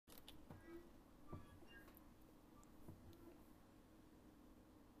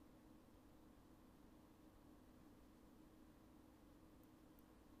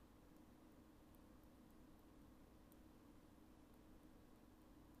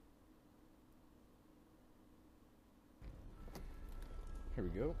Here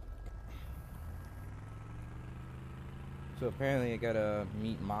we go. So apparently I gotta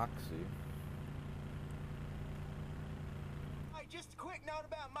meet Moxie. Hey, just a quick note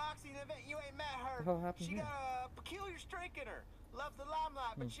about Moxie in the event you ain't met her. What the hell happened She here? got a peculiar streak in her. Loves the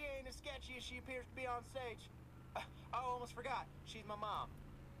limelight, but she ain't as sketchy as she appears to be on stage. I almost forgot. She's my mom.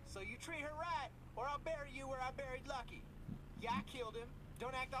 So you treat her right, or I'll bury you where I buried Lucky. Yeah, I killed him.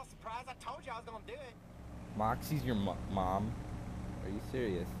 Don't act all surprised. I told you I was gonna do it. Moxie's your mom? Are you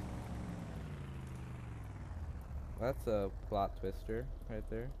serious? That's a plot twister right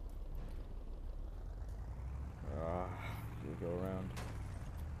there. We'll go around.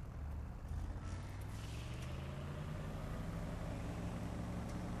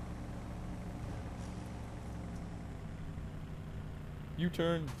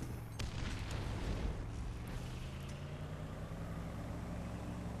 U-turn.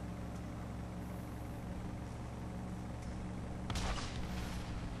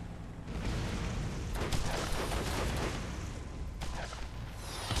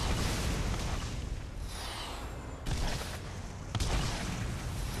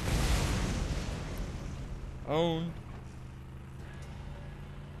 Own.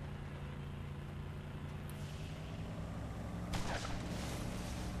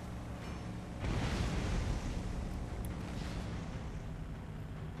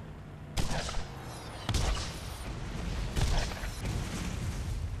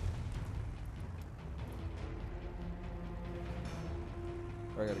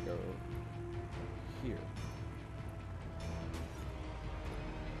 I gotta go here.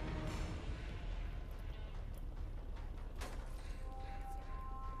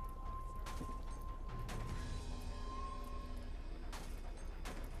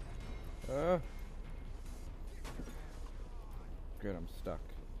 Good, I'm stuck.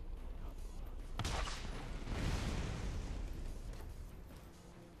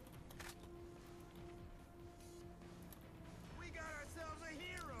 We got ourselves a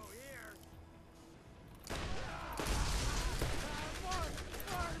hero here.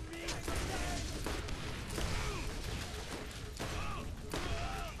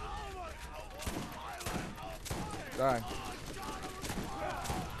 Die.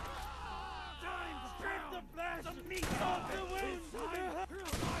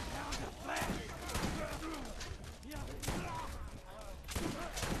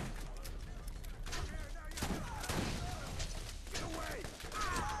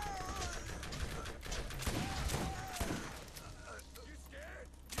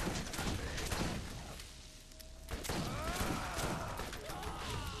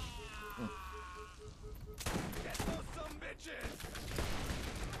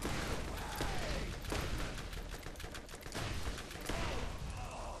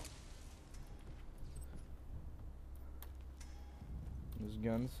 This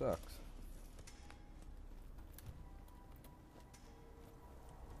gun sucks.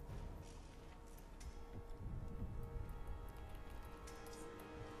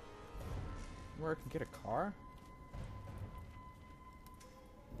 Where I can get a car?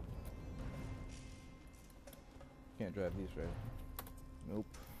 Can't drive these, right? Nope.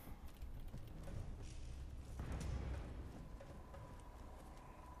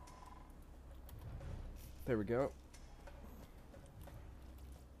 There we go.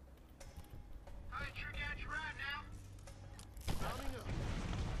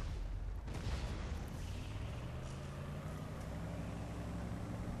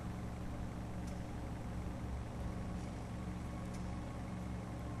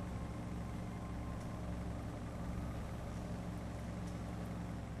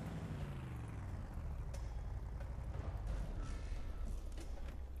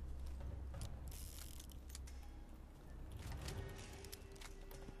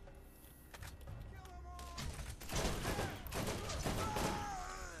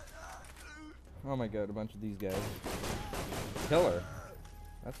 Oh my god, a bunch of these guys. Killer.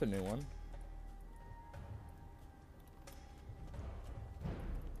 That's a new one.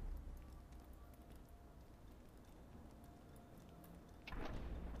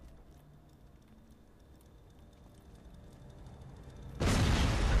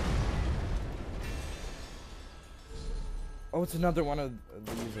 Oh, it's another one of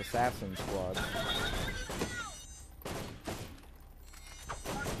these assassin squads.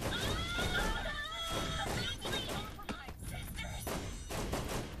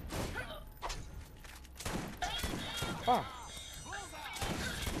 Ah.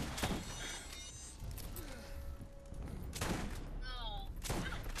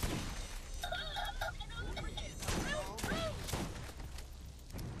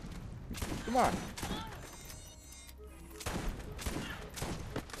 Come on.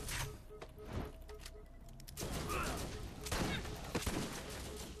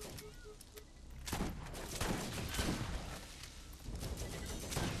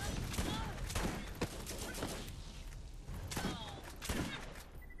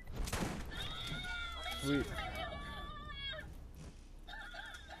 Sweet.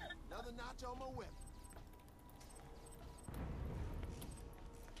 Another notch on my whip.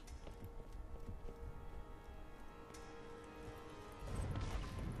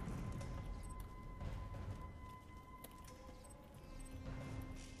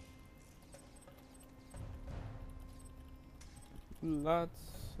 Lots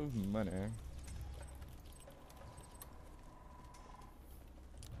of money.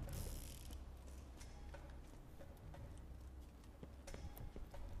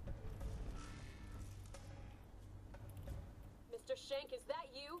 Mr. Shank, is that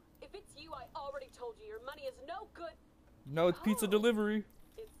you? If it's you, I already told you your money is no good. No, it's pizza delivery.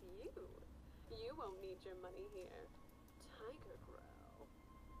 It's you. You won't need your money here. Tiger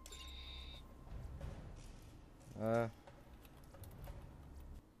Grow.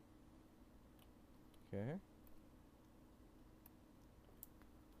 Okay.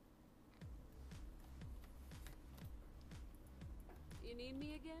 You need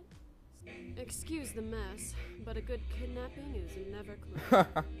me again? Excuse the mess, but a good kidnapping is never clean.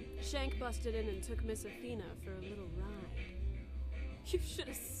 Shank busted in and took Miss Athena for a little ride. You should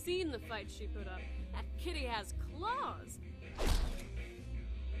have seen the fight she put up. That kitty has claws.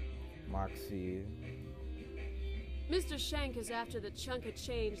 Moxie. Mr. Shank is after the chunk of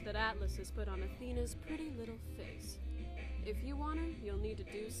change that Atlas has put on Athena's pretty little face. If you want her, you'll need to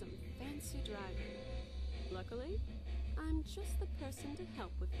do some fancy driving. Luckily, I'm just the person to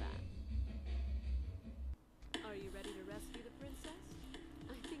help with that. Are you ready to rescue the princess?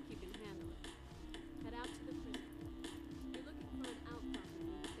 I think you can handle it. Head out to the prison. You're looking for an outcropping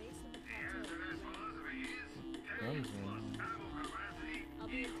in the base of the plateau. I'll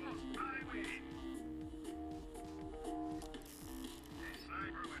be in touch with you.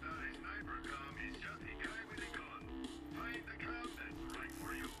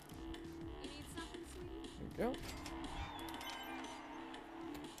 You need something, sweetie? There we go.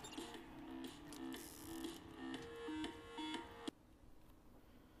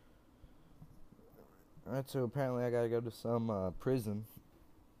 Alright, so apparently I gotta go to some prison.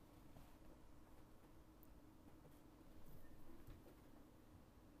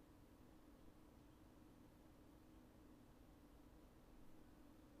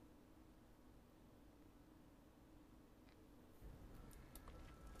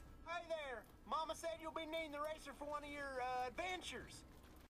 Hey there! Mama said you'll be needing the racer for one of your adventures.